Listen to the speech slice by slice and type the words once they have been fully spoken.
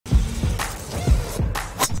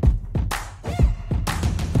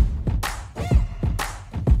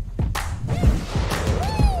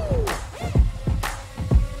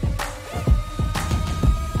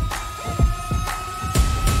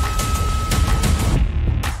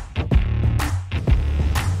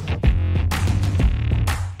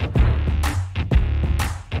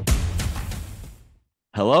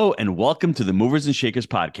Hello and welcome to the Movers and Shakers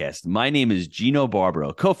podcast. My name is Gino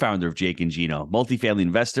Barbaro, co-founder of Jake and Gino, multifamily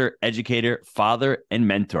investor, educator, father, and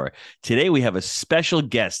mentor. Today we have a special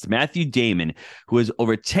guest, Mathew Damon, who has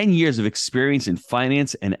over 10 years of experience in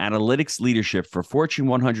finance and analytics leadership for Fortune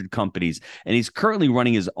 100 companies, and he's currently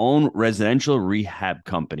running his own residential rehab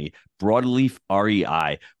company,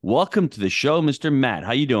 BroadleafREI. Welcome to the show, Mr. Matt.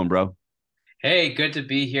 How you doing, bro? Hey, good to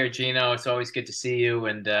be here, Gino. It's always good to see you,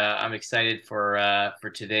 and I'm excited for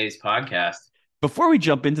today's podcast. Before we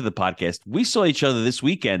jump into the podcast, we saw each other this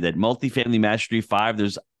weekend at Multifamily Mastery 5.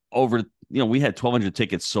 There's over, we had 1,200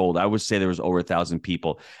 tickets sold. I would say there was over 1,000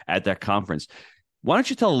 people at that conference. Why don't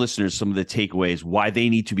you tell listeners some of the takeaways, why they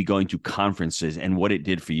need to be going to conferences and what it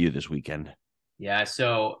did for you this weekend? Yeah,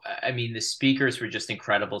 so I mean, the speakers were just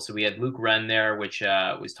incredible. So we had Luke Wren there, which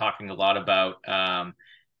was talking a lot about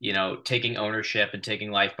taking ownership and taking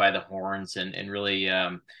life by the horns and really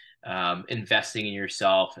investing in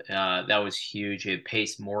yourself. That was huge. You had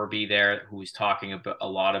Pace Morby there, who was talking about a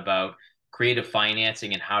lot about creative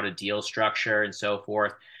financing and how to deal structure and so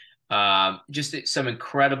forth. Just some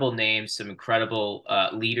incredible names, some incredible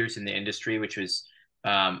leaders in the industry, which was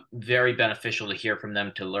very beneficial to hear from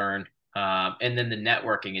them, to learn. And then the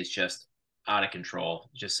networking is just out of control,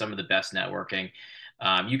 just some of the best networking.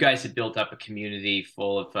 You guys have built up a community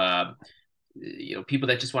full of people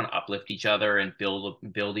that just want to uplift each other and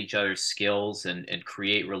build each other's skills and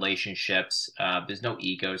create relationships. There's no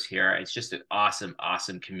egos here. It's just an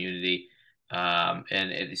awesome community, and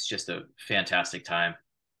it's just a fantastic time.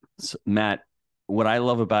 So, Matt, what I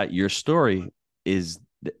love about your story is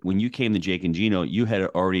that when you came to Jake and Gino, you had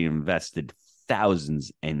already invested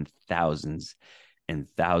thousands and thousands and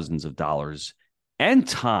thousands of dollars and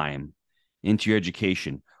time into your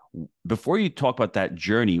education. Before you talk about that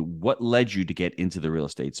journey, what led you to get into the real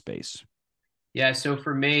estate space? Yeah, so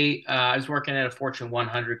for me, I was working at a Fortune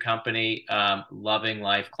 100 company, loving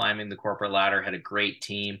life, climbing the corporate ladder, had a great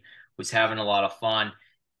team, was having a lot of fun.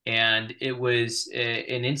 And it was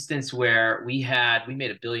an instance where we made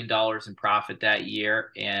 $1 billion in profit that year,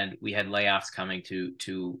 and we had layoffs coming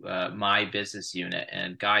to my business unit.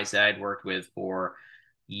 And guys that I'd worked with for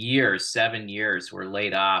years, 7 years, were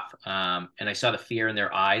laid off. And I saw the fear in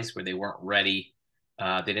their eyes where they weren't ready.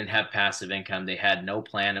 They didn't have passive income. They had no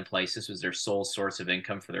plan in place. This was their sole source of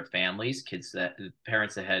income for their families,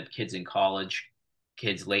 parents that had kids in college,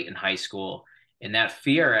 kids late in high school. And that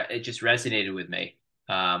fear, it just resonated with me.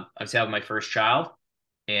 I was having my first child,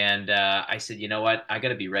 and I said, you know what? I got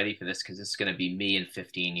to be ready for this, because this is going to be me in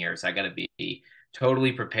 15 years. I got to be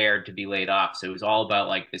totally prepared to be laid off. So it was all about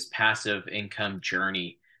like this passive income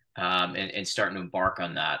journey, and starting to embark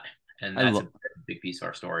on that. And that's a big piece of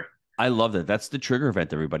our story. I love that. That's the trigger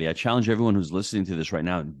event, everybody. I challenge everyone who's listening to this right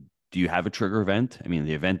now. Do you have a trigger event? I mean,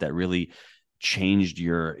 the event that really changed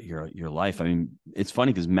your life. I mean, it's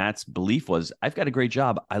funny because Matt's belief was, I've got a great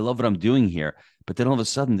job. I love what I'm doing here. But then all of a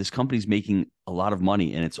sudden, this company's making a lot of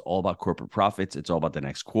money, and it's all about corporate profits. It's all about the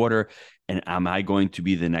next quarter. And am I going to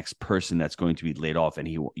be the next person that's going to be laid off? And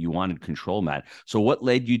you wanted control, Matt. So what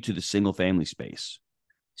led you to the single family space?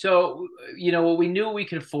 So, we knew we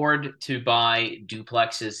could afford to buy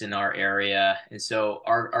duplexes in our area. And so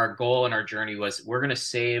our goal and our journey was, we're going to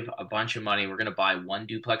save a bunch of money. We're going to buy one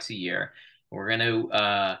duplex a year. We're going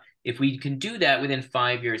to, if we can do that within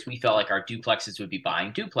 5 years, we felt like our duplexes would be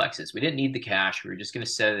buying duplexes. We didn't need the cash. We were just going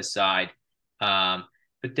to set it aside.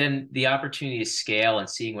 But then the opportunity to scale and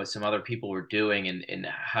seeing what some other people were doing, and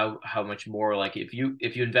how much more, like if you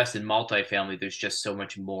invest in multifamily, there's just so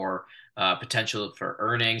much more potential for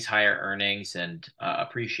earnings, higher earnings, and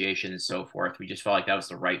appreciation and so forth. We just felt like that was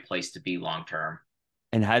the right place to be long term.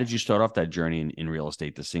 And how did you start off that journey in real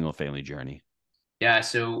estate, the single family journey? Yeah,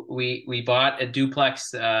 so we bought a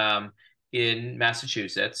duplex in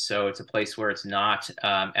Massachusetts. So it's a place where it's not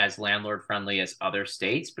as landlord friendly as other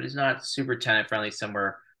states, but it's not super tenant friendly,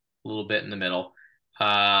 somewhere a little bit in the middle.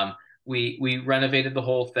 We renovated the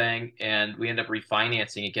whole thing, and we ended up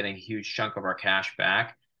refinancing it, getting a huge chunk of our cash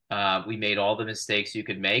back. We made all the mistakes you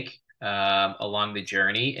could make along the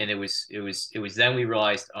journey, and it was then we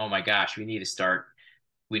realized, oh my gosh, we need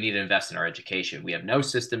to invest in our education. We have no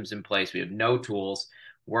systems in place. We have no tools.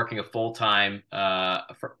 Working a full-time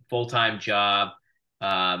job,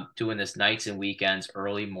 doing this nights and weekends,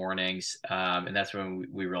 early mornings, and that's when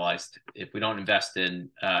we realized, if we don't invest in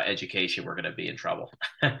education, we're going to be in trouble.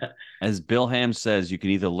 As Bill Ham says, you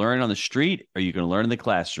can either learn on the street or you can learn in the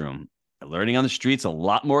classroom. Learning on the street's a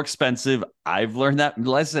lot more expensive. I've learned that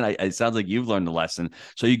lesson. It sounds like you've learned the lesson.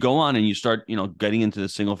 So you go on and you start, getting into the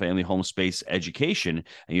single family home space education,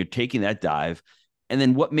 and you're taking that dive. And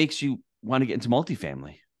then what makes you want to get into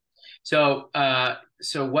multifamily? So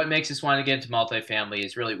so what makes us want to get into multifamily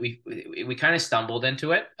is really we kind of stumbled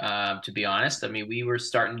into it, to be honest. I mean, we were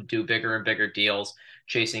starting to do bigger and bigger deals,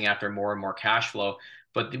 chasing after more and more cash flow.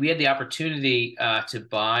 But we had the opportunity to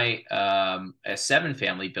buy a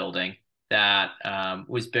seven-family building that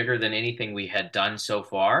was bigger than anything we had done so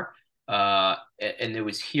far. And it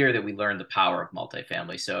was here that we learned the power of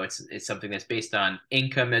multifamily. So it's something that's based on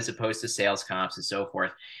income as opposed to sales comps and so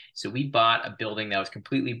forth. So we bought a building that was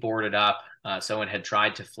completely boarded up. Someone had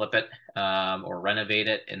tried to flip it or renovate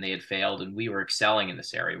it, and they had failed. And we were excelling in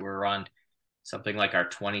this area. We were on something like our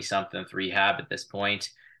 20-something rehab at this point.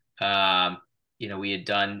 Um, we had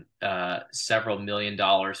done several $1 million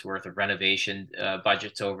worth of renovation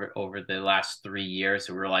budgets over the last 3 years.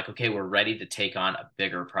 So we were like, okay, we're ready to take on a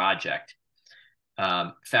bigger project.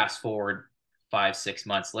 Fast forward 5, 6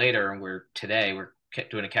 months later, and we're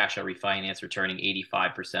doing a cash out refinance, returning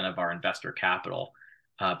 85% of our investor capital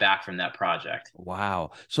back from that project.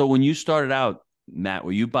 Wow. So when you started out, Matt,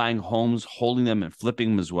 were you buying homes, holding them and flipping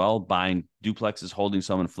them as well? Buying duplexes, holding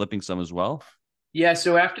some and flipping some as well? Yeah,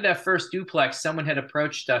 so after that first duplex, someone had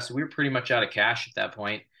approached us. We were pretty much out of cash at that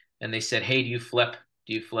point, and they said, "Hey, do you flip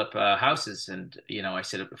houses?" And I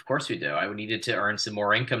said, "Of course we do. I needed to earn some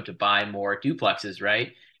more income to buy more duplexes,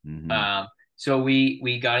 right?" Mm-hmm. So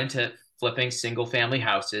we got into flipping single family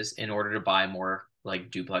houses in order to buy more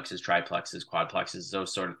like duplexes, triplexes, quadplexes,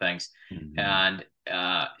 those sort of things. Mm-hmm. And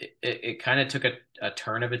it kind of took a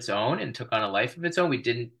turn of its own and took on a life of its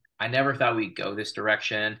own. I never thought we'd go this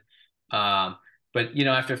direction. Um, but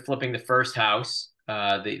after flipping the first house,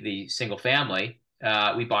 the single family,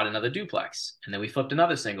 we bought another duplex, and then we flipped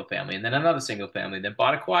another single family, and then another single family, and then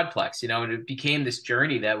bought a quadplex. And it became this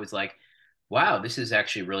journey that was like, wow, this is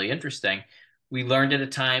actually really interesting. We learned at a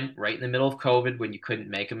time right in the middle of COVID when you couldn't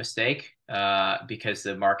make a mistake because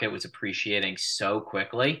the market was appreciating so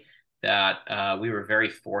quickly that we were very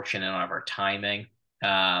fortunate on our timing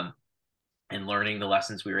and learning the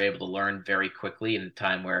lessons we were able to learn very quickly in a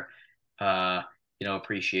time where uh,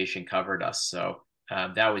 appreciation covered us. So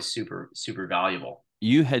that was super, super valuable.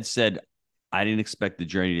 You had said, I didn't expect the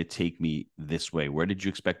journey to take me this way. Where did you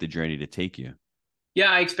expect the journey to take you?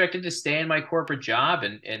 Yeah, I expected to stay in my corporate job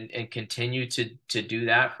and continue to do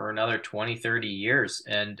that for another 20, 30 years.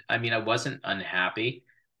 And I mean, I wasn't unhappy.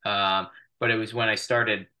 Um, but it was when I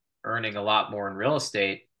started earning a lot more in real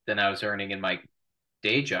estate than I was earning in my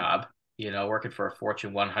day job, working for a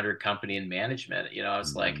Fortune 100 company in management. I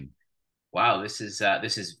was like, Mm-hmm. wow, this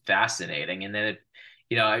is fascinating. And then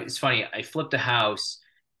it's funny. I flipped a house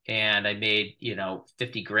and I made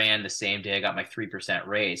 50 grand the same day I got my 3%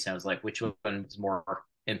 raise. And I was like, which one was more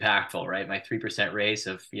impactful, right? My 3% raise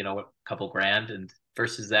of a couple grand and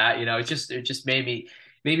versus that, it just made me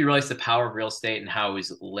realize the power of real estate and how it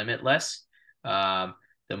was limitless.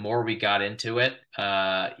 The more we got into it,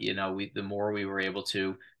 the more we were able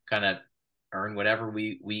to kind of earn whatever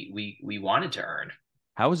we wanted to earn.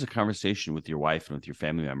 How was the conversation with your wife and with your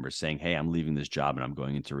family members saying, hey, I'm leaving this job and I'm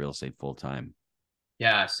going into real estate full time?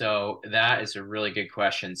 Yeah, so that is a really good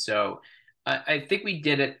question. So I think we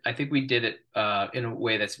did it. I think we did it in a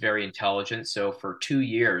way that's very intelligent. So for 2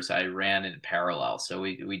 years, I ran in parallel. So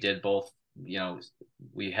we did both.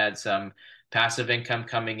 We had some passive income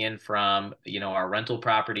coming in from our rental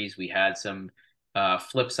properties. We had some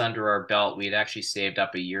flips under our belt. We had actually saved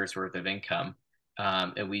up a year's worth of income,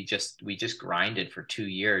 and we just grinded for 2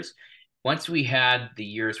 years. Once we had the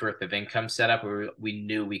year's worth of income set up, we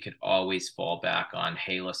knew we could always fall back on,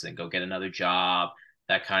 hey, listen, go get another job,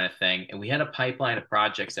 that kind of thing. And we had a pipeline of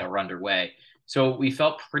projects that were underway. So we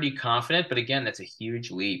felt pretty confident. But again, that's a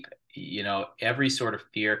huge leap. Every sort of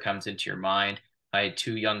fear comes into your mind. I had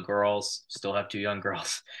two young girls, still have two young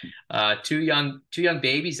girls, two young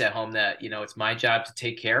babies at home that, it's my job to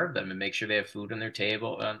take care of them and make sure they have food on their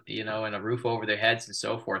table, and a roof over their heads and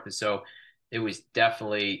so forth. And so it was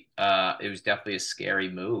definitely a scary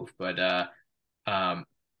move, but um,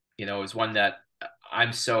 it was one that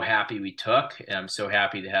I'm so happy we took, and I'm so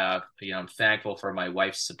happy to have. I'm thankful for my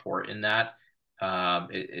wife's support in that.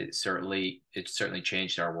 It certainly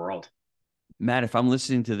changed our world. Matt, if I'm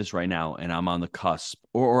listening to this right now and I'm on the cusp,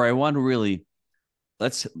 or I want to really,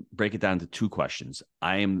 let's break it down to two questions.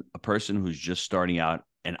 I am a person who's just starting out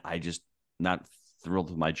and I just not thrilled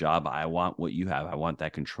with my job. I want what you have. I want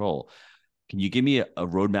that control. Can you give me a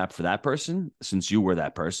roadmap for that person since you were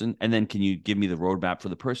that person? And then can you give me the roadmap for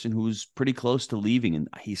the person who's pretty close to leaving and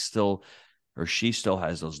he's still or she still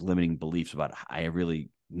has those limiting beliefs about I really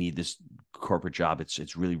need this corporate job.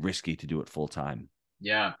 It's really risky to do it full time.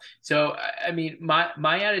 Yeah. So I mean, my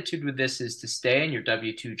attitude with this is to stay in your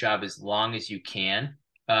W-2 job as long as you can,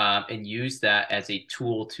 and use that as a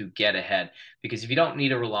tool to get ahead. Because if you don't need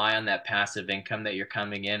to rely on that passive income that you're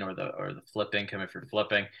coming in, or the flip income if you're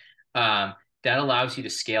flipping, um, that allows you to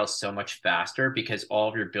scale so much faster because all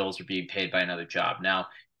of your bills are being paid by another job. Now,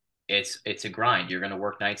 it's a grind. You're going to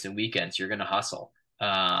work nights and weekends. You're going to hustle.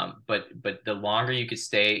 But the longer you could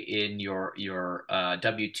stay in your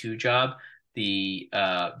W-2 job, the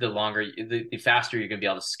faster you're going to be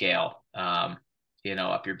able to scale,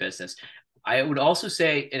 up your business. I would also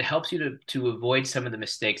say it helps you to avoid some of the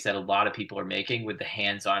mistakes that a lot of people are making with the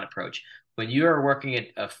hands-on approach. When you are working at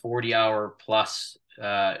a 40-hour plus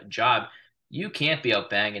job, you can't be out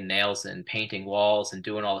banging nails and painting walls and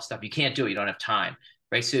doing all the stuff. You can't do it. You don't have time,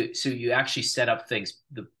 right? So you actually set up things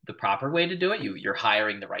the proper way to do it. You're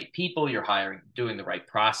hiring the right people. Doing the right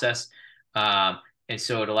process. And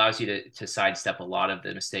so it allows you to sidestep a lot of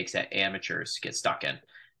the mistakes that amateurs get stuck in.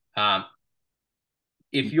 Um,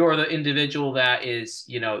 if you're the individual that is,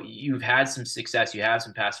 you've had some success, you have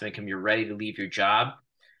some passive income, you're ready to leave your job,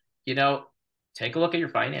 you know, take a look at your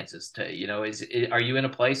finances. Are you in a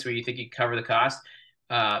place where you think you can cover the cost?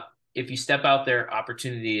 If you step out there,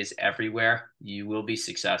 opportunity is everywhere. You will be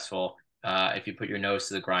successful. If you put your nose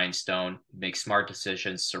to the grindstone, make smart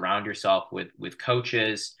decisions, surround yourself with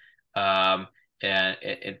coaches, and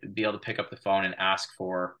be able to pick up the phone and ask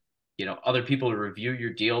for other people to review your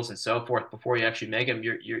deals and so forth before you actually make them.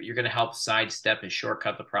 You're going to help sidestep and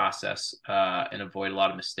shortcut the process and avoid a lot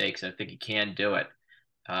of mistakes. And I think you can do it.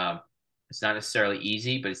 It's not necessarily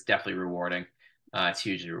easy, but it's definitely rewarding. It's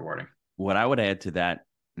hugely rewarding. What I would add to that,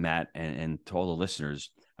 Matt, and to all the listeners,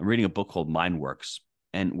 I'm reading a book called MindWorks.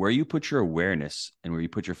 And where you put your awareness and where you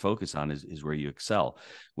put your focus on is where you excel.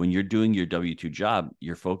 When you're doing your W-2 job,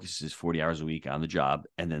 your focus is 40 hours a week on the job,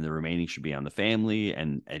 and then the remaining should be on the family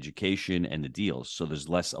and education and the deals. So there's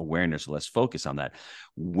less awareness, less focus on that.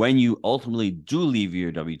 When you ultimately do leave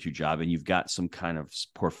your W-2 job and you've got some kind of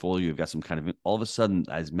portfolio, you've got some kind of, all of a sudden,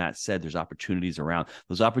 as Matt said, there's opportunities around.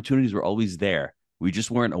 Those opportunities were always there. We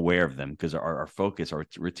just weren't aware of them because our focus, our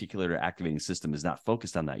reticular activating system is not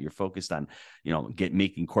focused on that. You're focused on,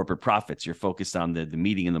 making corporate profits. You're focused on the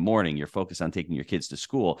meeting in the morning. You're focused on taking your kids to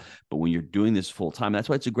school. But when you're doing this full time, that's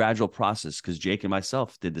why it's a gradual process, because Jake and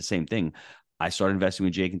myself did the same thing. I started investing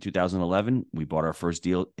with Jake in 2011. We bought our first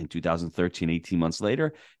deal in 2013, 18 months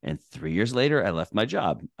later. And 3 years later, I left my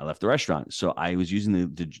job. I left the restaurant. So I was using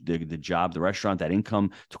the job, the restaurant, that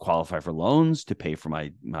income to qualify for loans, to pay for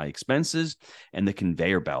my expenses, and the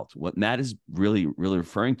conveyor belt. What Matt is really, really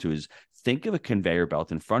referring to is, think of a conveyor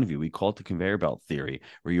belt in front of you. We call it the conveyor belt theory,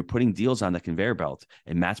 where you're putting deals on the conveyor belt,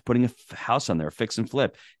 and Matt's putting a house on there, a fix and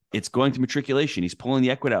flip. It's going to matriculation. He's pulling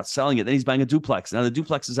the equity out, selling it. Then he's buying a duplex. Now the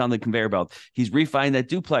duplex is on the conveyor belt. He's refining that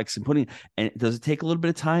duplex and and does it take a little bit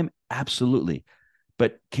of time? Absolutely.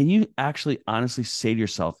 But can you actually honestly say to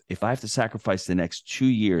yourself, if I have to sacrifice the next 2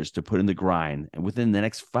 years to put in the grind, and within the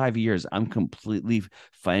next 5 years, I'm completely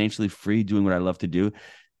financially free doing what I love to do?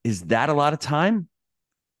 Is that a lot of time?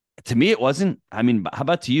 To me, it wasn't. I mean, how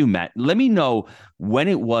about to you, Matt? Let me know when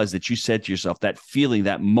it was that you said to yourself, that feeling,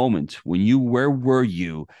 that moment where were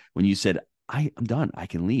you when you said, I'm done, I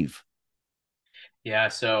can leave? Yeah.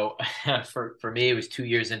 So for me, it was 2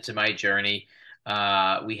 years into my journey.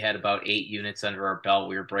 We had about 8 units under our belt.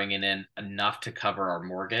 We were bringing in enough to cover our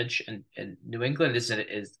mortgage, and New England is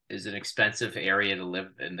an expensive area to live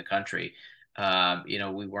in the country.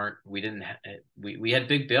 We had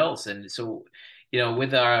big bills, and so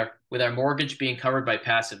with our mortgage being covered by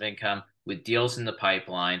passive income, with deals in the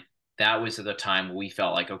pipeline, that was the time we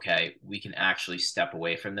felt like, okay, we can actually step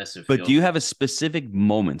away from this and But feel. do you have a specific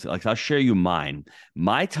moment? Like, I'll share you mine.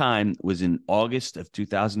 My time was in August of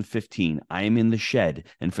 2015. I am in the shed.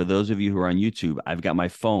 And for those of you who are on YouTube, I've got my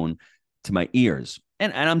phone to my ears.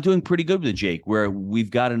 And I'm doing pretty good with Jake, where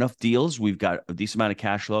we've got enough deals. We've got a decent amount of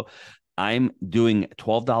cash flow. I'm doing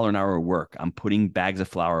 $12 an hour work. I'm putting bags of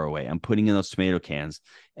flour away. I'm putting in those tomato cans.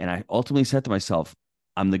 And I ultimately said to myself,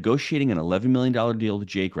 I'm negotiating an $11 million deal with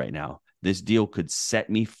Jake right now. This deal could set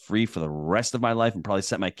me free for the rest of my life and probably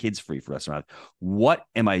set my kids free for the rest of my life. What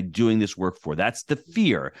am I doing this work for? That's the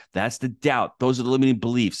fear. That's the doubt. Those are the limiting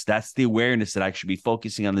beliefs. That's the awareness that I should be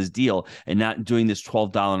focusing on this deal and not doing this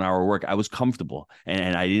 $12 an hour work. I was comfortable,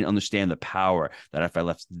 and I didn't understand the power that if I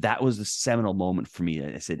left. That was the seminal moment for me.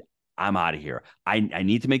 And I said, I'm out of here. I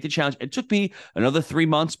need to make the challenge. It took me another 3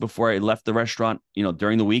 months before I left the restaurant.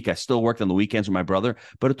 During the week, I still worked on the weekends with my brother,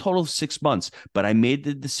 but a total of 6 months. But I made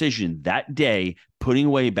the decision that day, putting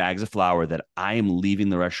away bags of flour, that I am leaving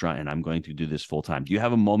the restaurant and I'm going to do this full time. Do you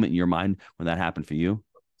have a moment in your mind when that happened for you?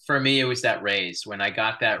 For me, it was that raise. When I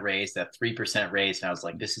got that raise, that 3% raise, and I was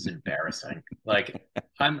like, this is embarrassing. Like,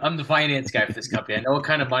 I'm the finance guy for this company. I know what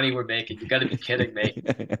kind of money we're making. You got to be kidding me.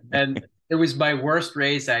 And it was my worst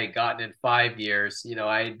raise I had gotten in 5 years.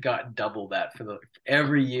 I had gotten double that for the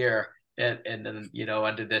every year. And then,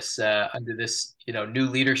 under this, new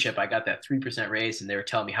leadership, I got that 3% raise, and they were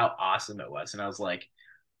telling me how awesome it was. And I was like,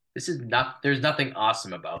 there's nothing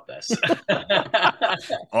awesome about this.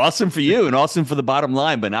 Awesome for you and awesome for the bottom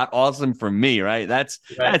line, but not awesome for me, right? Right.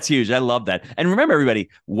 That's huge. I love that. And remember, everybody,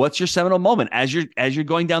 what's your seminal moment as you're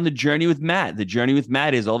going down the journey with Matt? The journey with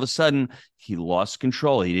Matt is all of a sudden he lost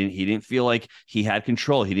control. He didn't feel like he had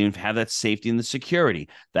control. He didn't have that safety and the security.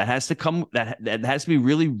 That has to come. That has to be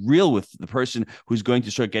really real with the person who's going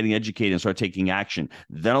to start getting educated and start taking action.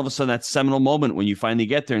 Then all of a sudden, that seminal moment when you finally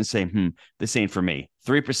get there and say, this ain't for me.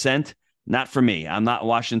 3%, not for me. I'm not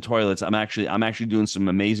washing toilets. I'm actually doing some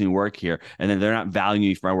amazing work here. And then they're not valuing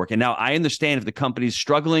me for my work. And now I understand if the company's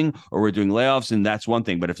struggling or we're doing layoffs, and that's one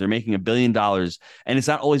thing. But if they're making $1 billion, and it's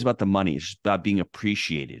not always about the money, it's just about being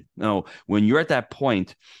appreciated. No, when you're at that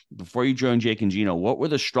point, before you joined Jake and Gino, what were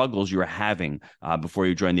the struggles you were having before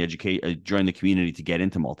you joined joined the community to get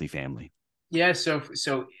into multifamily? Yeah. So,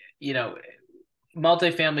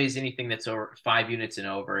 multifamily is anything that's over 5 units and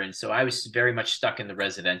over. And so I was very much stuck in the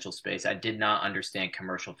residential space. I did not understand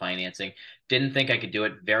commercial financing, didn't think I could do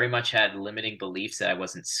it, very much had limiting beliefs that I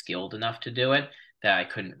wasn't skilled enough to do it, that I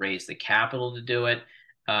couldn't raise the capital to do it.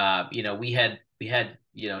 We had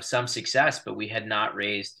some success, but we had not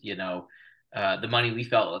raised, the money we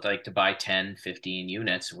felt like to buy 10, 15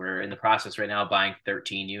 units. We're in the process right now of buying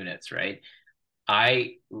 13 units, right?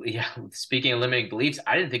 Yeah, speaking of limiting beliefs,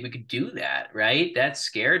 I didn't think we could do that, right? That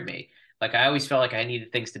scared me. Like I always felt like I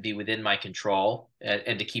needed things to be within my control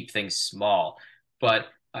and to keep things small. But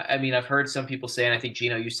I mean, I've heard some people say, and I think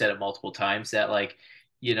Gino, you said it multiple times that like,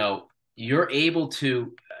 you're able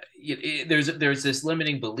to. There's this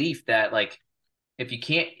limiting belief that like if you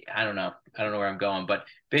can't, I don't know where I'm going, but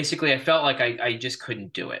basically I felt like I just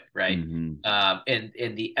couldn't do it. Right. Mm-hmm.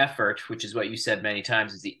 And the effort, which is what you said many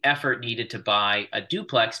times, is the effort needed to buy a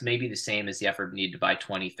duplex may be the same as the effort needed to buy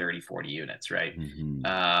 20, 30, 40 units. Right.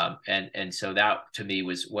 Mm-hmm. And so that to me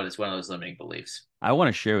was what is one of those limiting beliefs. I want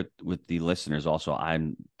to share with the listeners also.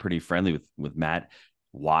 I'm pretty friendly with Matt.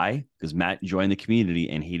 Why? Because Matt joined the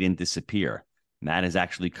community and he didn't disappear. Matt has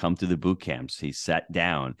actually come to the boot camps. He's sat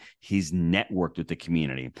down. He's networked with the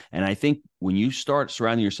community. And I think when you start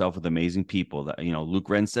surrounding yourself with amazing people, that Luke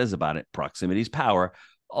Wren says about it, proximity is power.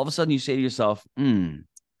 All of a sudden you say to yourself,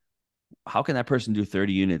 how can that person do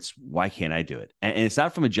 30 units? Why can't I do it? And it's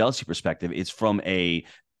not from a jealousy perspective. It's from I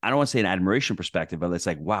don't want to say an admiration perspective, but it's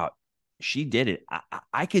like, wow, she did it.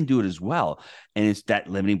 I can do it as well. And it's that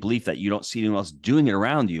limiting belief that you don't see anyone else doing it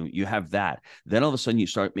around you. You have that. Then all of a sudden you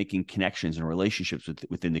start making connections and relationships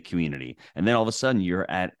within the community. And then all of a sudden you're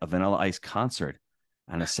at a Vanilla Ice concert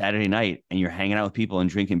on a Saturday night and you're hanging out with people and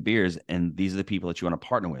drinking beers. And these are the people that you want to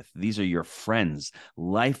partner with. These are your friends,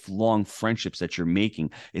 lifelong friendships that you're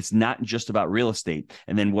making. It's not just about real estate.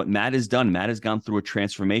 And then what Matt has done, Matt has gone through a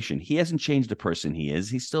transformation. He hasn't changed the person he is.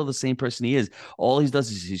 He's still the same person he is. All he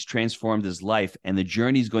does is he's transformed his life, and the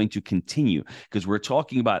journey is going to continue because we're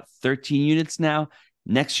talking about 13 units now.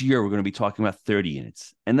 Next year, we're going to be talking about 30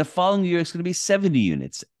 units. And the following year, it's going to be 70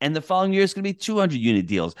 units. And the following year, it's going to be 200 unit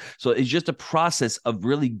deals. So it's just a process of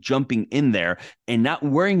really jumping in there and not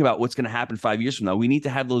worrying about what's going to happen 5 years from now. We need to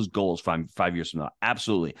have those goals 5 years from now.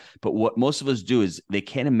 Absolutely. But what most of us do is they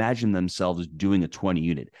can't imagine themselves doing a 20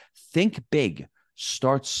 unit. Think big,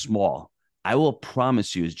 start small. I will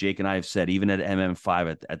promise you, as Jake and I have said, even at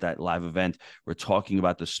MM5 at that live event, we're talking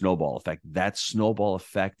about the snowball effect. That snowball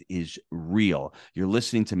effect is real. You're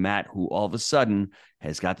listening to Matt, who all of a sudden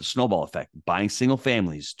has got the snowball effect, buying single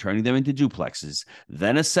families, turning them into duplexes,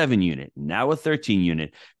 then a 7-unit, now a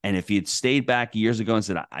 13-unit. And if he had stayed back years ago and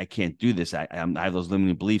said, I can't do this, I have those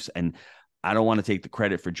limiting beliefs, and I don't want to take the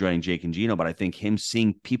credit for joining Jake and Gino, but I think him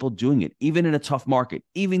seeing people doing it, even in a tough market,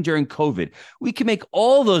 even during COVID, we can make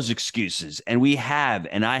all those excuses, and we have,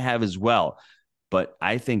 and I have as well. But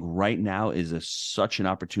I think right now is such an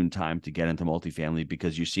opportune time to get into multifamily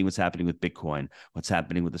because you're seeing what's happening with Bitcoin, what's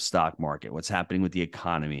happening with the stock market, what's happening with the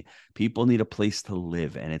economy. People need a place to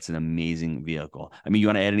live, and it's an amazing vehicle. I mean, you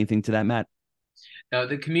want to add anything to that, Matt? Now,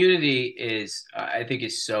 the community I think,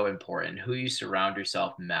 is so important. Who you surround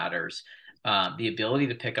yourself matters. The ability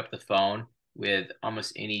to pick up the phone with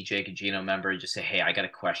almost any Jake and Gino member and just say, "Hey, I got a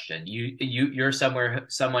question. You're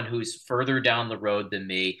someone who's further down the road than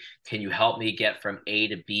me. Can you help me get from A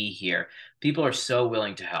to B here?" People are so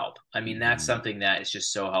willing to help. I mean, that's something that is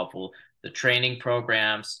just so helpful. The training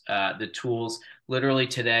programs, the tools, literally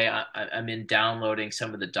today, I'm in downloading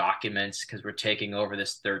some of the documents because we're taking over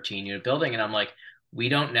this 13 unit building. And I'm like, we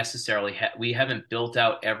don't necessarily we haven't built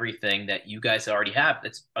out everything that you guys already have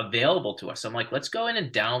that's available to us. So I'm like, let's go in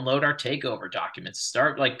and download our takeover documents,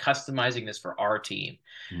 start like customizing this for our team.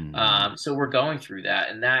 Hmm. So we're going through that,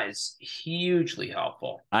 and that is hugely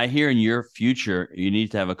helpful. I hear in your future, you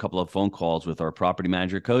need to have a couple of phone calls with our property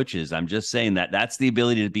manager coaches. I'm just saying that that's the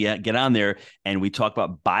ability to get on there. And we talk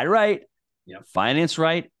about buy right, Yep. finance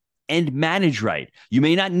right, and manage right. You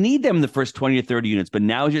may not need them in the first 20 to 30 units, but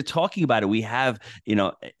now as you're talking about it, we have,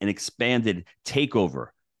 an expanded takeover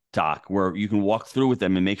doc where you can walk through with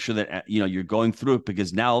them and make sure that you're going through it,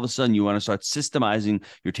 because now all of a sudden you want to start systemizing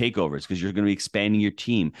your takeovers because you're going to be expanding your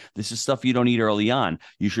team. This is stuff you don't need early on.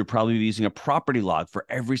 You should probably be using a property log for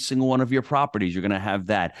every single one of your properties. You're going to have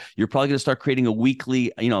that. You're probably going to start creating a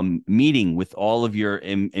weekly meeting with all of your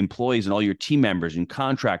employees and all your team members and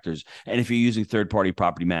contractors, and if you're using third-party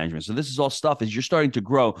property management. So this is all stuff as you're starting to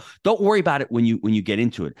grow. Don't worry about it when you get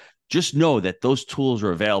into it. Just know that those tools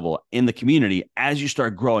are available in the community as you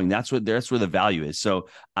start growing. That's where the value is. So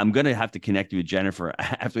I'm going to have to connect you with Jennifer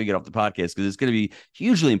after we get off the podcast, because it's going to be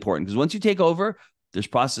hugely important. Because once you take over, there's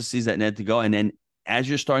processes that need to go. And then as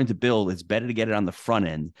you're starting to build, it's better to get it on the front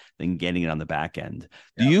end than getting it on the back end.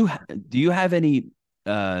 Yeah. Do you have any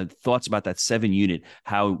thoughts about that 7-unit?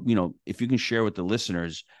 How, if you can share with the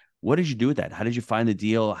listeners, what did you do with that? How did you find the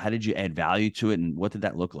deal? How did you add value to it? And what did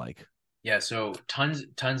that look like? Yeah, so tons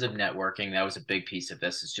of networking. That was a big piece of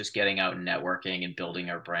this. Is just getting out and networking and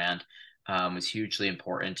building our brand was hugely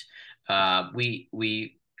important. We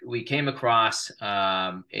came across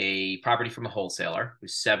a property from a wholesaler. It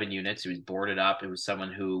was 7 units. It was boarded up. It was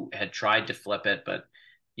someone who had tried to flip it, but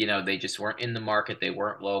they just weren't in the market. They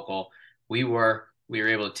weren't local. We were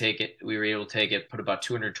able to take it. We were able to take it, put about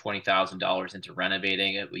 $220,000 into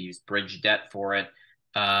renovating it. We used bridge debt for it.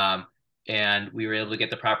 And we were able to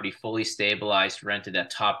get the property fully stabilized, rented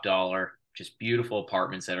at top dollar, just beautiful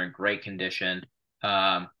apartments that are in great condition. We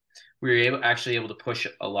were actually able to push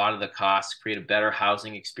a lot of the costs, create a better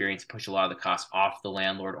housing experience, push a lot of the costs off the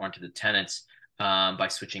landlord onto the tenants by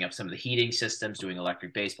switching up some of the heating systems, doing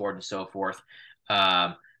electric baseboard and so forth,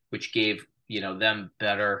 which gave them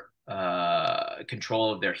better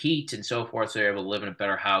control of their heat and so forth. So they're able to live in a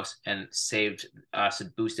better house, and saved us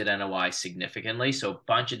and boosted NOI significantly. So a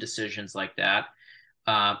bunch of decisions like that.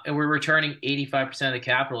 And we're returning 85% of the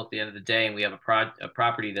capital at the end of the day. And we have a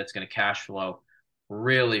property that's going to cash flow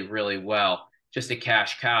really, really well, just a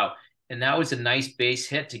cash cow. And that was a nice base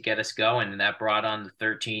hit to get us going. And that brought on the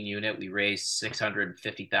 13 unit. We raised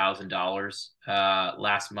 $650,000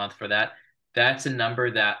 last month for that. That's a number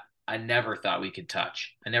that I never thought we could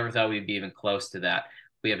touch. I never thought we'd be even close to that.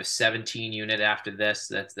 We have a 17 unit after this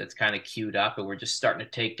that's kind of queued up, and we're just starting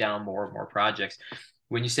to take down more and more projects.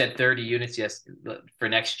 When you said 30 units, yes, for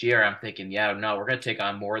next year, I'm thinking, yeah, no, we're going to take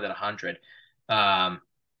on more than 100.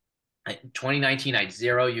 2019, I had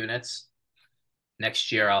 0 units. Next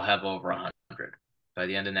year, I'll have over 100 by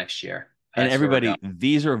the end of next year. And That's where we're everybody, going.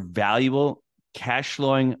 these are valuable cash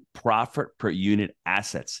flowing profit per unit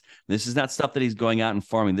assets. This is not stuff that he's going out and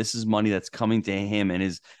farming. This is money that's coming to him and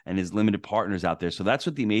his limited partners out there. So that's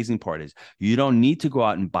what the amazing part is. You don't need to go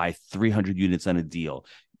out and buy 300 units on a deal.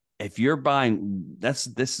 If you're buying, this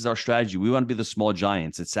is our strategy. We want to be the small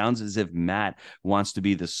giants. It sounds as if Matt wants to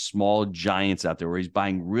be the small giants out there, where he's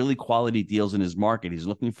buying really quality deals in his market. He's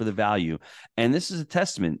looking for the value. And this is a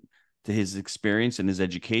testament to his experience and his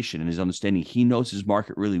education and his understanding. He knows his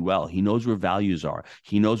market really well. He knows where values are.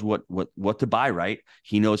 He knows what to buy, right?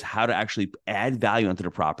 He knows how to actually add value onto the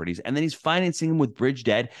properties. And then he's financing them with bridge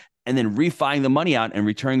debt and then refining the money out and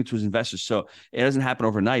returning it to his investors. So it doesn't happen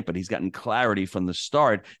overnight, but he's gotten clarity from the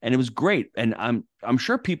start, and it was great. And I'm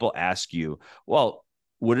sure people ask you, well,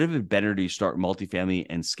 would it have been better to start multifamily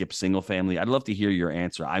and skip single family? I'd love to hear your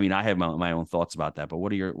answer. I mean, I have my own thoughts about that, but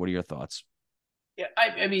what are your thoughts? Yeah,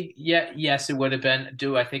 I mean, yeah, yes, it would have been.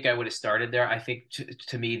 I think I would have started there. I think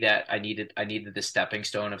to me that I needed the stepping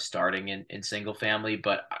stone of starting in single family,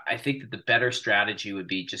 but I think that the better strategy would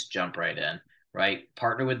be just jump right in, right?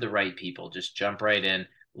 Partner with the right people, just jump right in,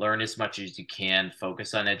 learn as much as you can,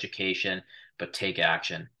 focus on education, but take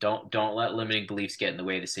action. Don't let limiting beliefs get in the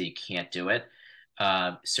way to say you can't do it.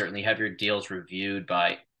 Certainly have your deals reviewed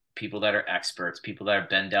by people that are experts, people that have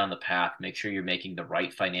been down the path. Make sure you're making the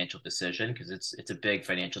right financial decision, because it's a big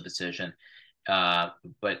financial decision.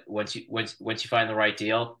 But once you find the right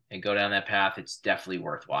deal and go down that path, it's definitely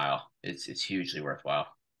worthwhile. It's hugely worthwhile.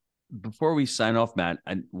 Before we sign off, Matt,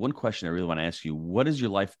 one question I really want to ask you: what is your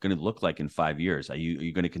life going to look like in 5 years? Are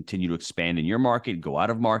you going to continue to expand in your market, go out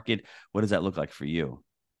of market? What does that look like for you?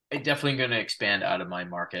 I'm definitely going to expand out of my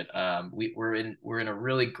market. We're in a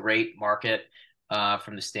really great market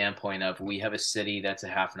from the standpoint of we have a city that's a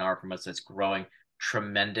half an hour from us that's growing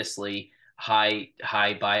tremendously. High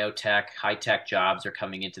biotech, high tech jobs are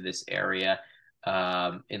coming into this area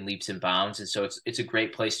in leaps and bounds, and so it's a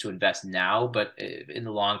great place to invest now. But in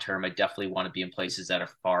the long term, I definitely want to be in places that are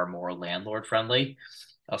far more landlord friendly.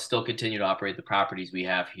 I'll still continue to operate the properties we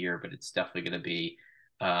have here, but it's definitely going to be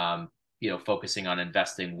um, focusing on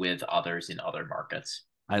investing with others in other markets.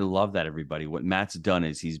 I love that, everybody. What Matt's done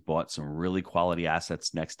is he's bought some really quality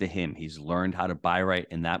assets next to him. He's learned how to buy right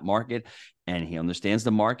in that market, and he understands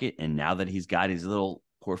the market. And now that he's got his little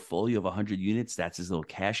portfolio of 100 units, that's his little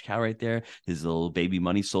cash cow right there. His little baby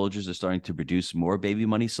money soldiers are starting to produce more baby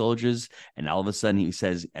money soldiers. And all of a sudden, he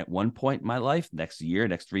says, at one point in my life, next year,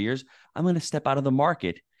 next 3 years, I'm going to step out of the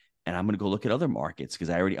market and I'm going to go look at other markets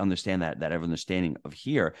because I already understand that understanding of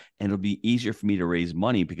here, and it'll be easier for me to raise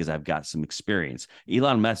money because I've got some experience.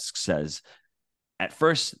 Elon Musk says, at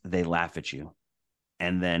first they laugh at you,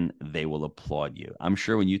 and then they will applaud you. I'm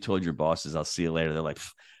sure when you told your bosses, "I'll see you later," they're like,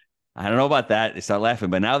 "I don't know about that." They start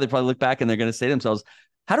laughing, but now they probably look back and they're going to say to themselves,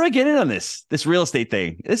 "How do I get in on this real estate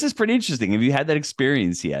thing? This is pretty interesting. Have you had that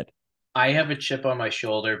experience yet?" I have a chip on my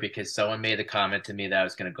shoulder because someone made a comment to me that I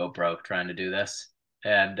was going to go broke trying to do this.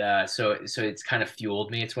 And so it's kind of fueled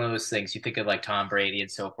me. It's one of those things you think of like Tom Brady and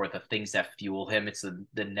so forth, the things that fuel him. It's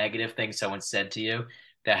the negative thing someone said to you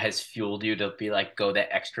that has fueled you to be like go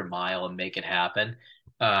that extra mile and make it happen.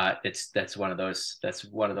 That's one of those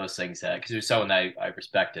things that because it was someone that I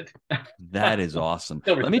respected. That is awesome.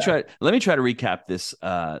 Still Let me respect. try. Let me try to recap this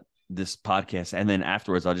podcast, and then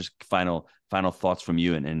afterwards, I'll just final thoughts from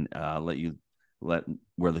you, and let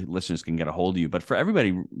where the listeners can get a hold of you. But for everybody,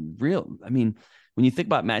 I mean, when you think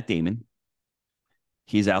about Matt Damon,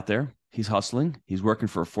 he's out there, he's hustling, he's working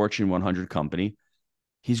for a Fortune 100 company,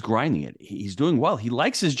 he's grinding it, he's doing well, he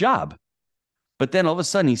likes his job. But then all of a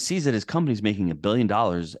sudden, he sees that his company's making $1 billion,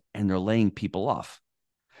 and they're laying people off.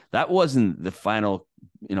 That wasn't the final,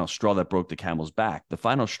 straw that broke the camel's back. The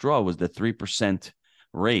final straw was the 3%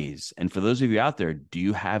 raise. And for those of you out there, do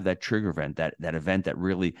you have that trigger event, that event that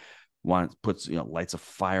really puts lights a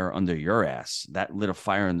fire under your ass? That lit a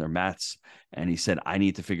fire in their mats, and he said, "I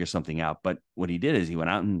need to figure something out." But what he did is he went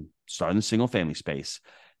out and started in the single family space,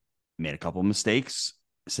 made a couple of mistakes,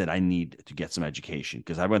 said, "I need to get some education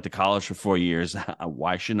because I went to college for 4 years.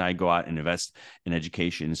 Why shouldn't I go out and invest in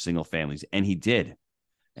education in single families?" And he did.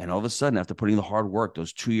 And all of a sudden, after putting the hard work,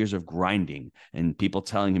 those 2 years of grinding and people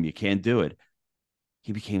telling him you can't do it,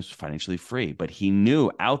 he became financially free. But he knew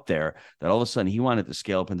out there that all of a sudden he wanted to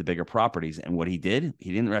scale up into bigger properties. And what he did,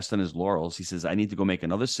 he didn't rest on his laurels. He says, "I need to go make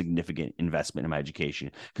another significant investment in my education."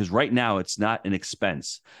 Because right now it's not an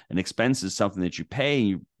expense. An expense is something that you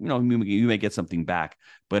pay and you may get something back.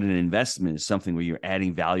 But an investment is something where you're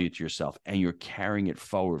adding value to yourself and you're carrying it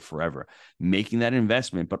forward forever, making that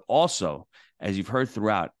investment. But also, as you've heard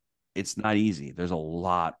throughout, it's not easy. There's a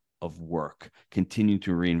lot of work, continuing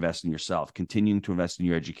to reinvest in yourself, continuing to invest in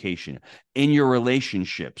your education, in your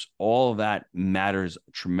relationships. All of that matters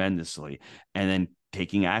tremendously. And then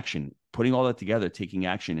taking action, putting all that together, taking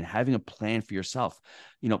action, and having a plan for yourself.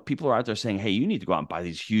 People are out there saying, "Hey, you need to go out and buy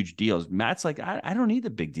these huge deals." Matt's like, I don't need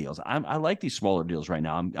the big deals. I like these smaller deals right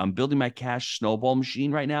now. I'm building my cash snowball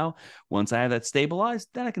machine right now. Once I have that stabilized,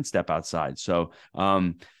 then I can step outside. So,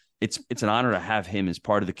 it's an honor to have him as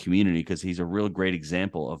part of the community because he's a real great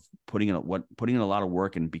example of putting in a lot of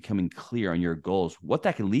work and becoming clear on your goals, what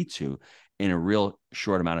that can lead to in a real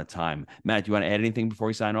short amount of time. Matt, do you want to add anything before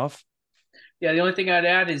we sign off? Yeah, the only thing I'd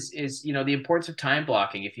add is the importance of time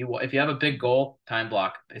blocking. If you have a big goal, time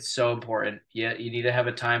block. It's so important. Yeah, you need to have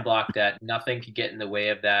a time block that nothing can get in the way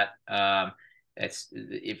of that. It's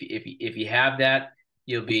if you have that,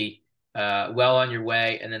 you'll be well on your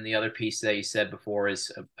way. And then the other piece that you said before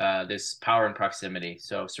is this power and proximity.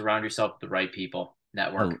 So surround yourself with the right people. I,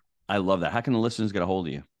 Network. I love that. How can the listeners get a hold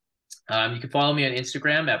of you? You can follow me on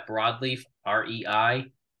Instagram at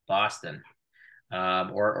BroadleafREI Boston.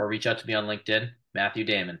 Or reach out to me on LinkedIn, Mathew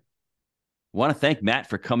Damon. I want to thank Matt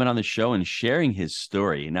for coming on the show and sharing his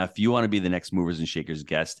story. Now, if you want to be the next Movers and Shakers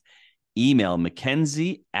guest, email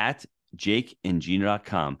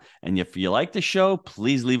Mackenzie@jakeandgino.com. And if you like the show,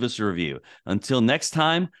 please leave us a review. Until next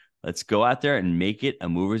time, let's go out there and make it a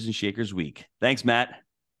Movers and Shakers week. Thanks, Matt.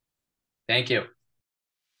 Thank you.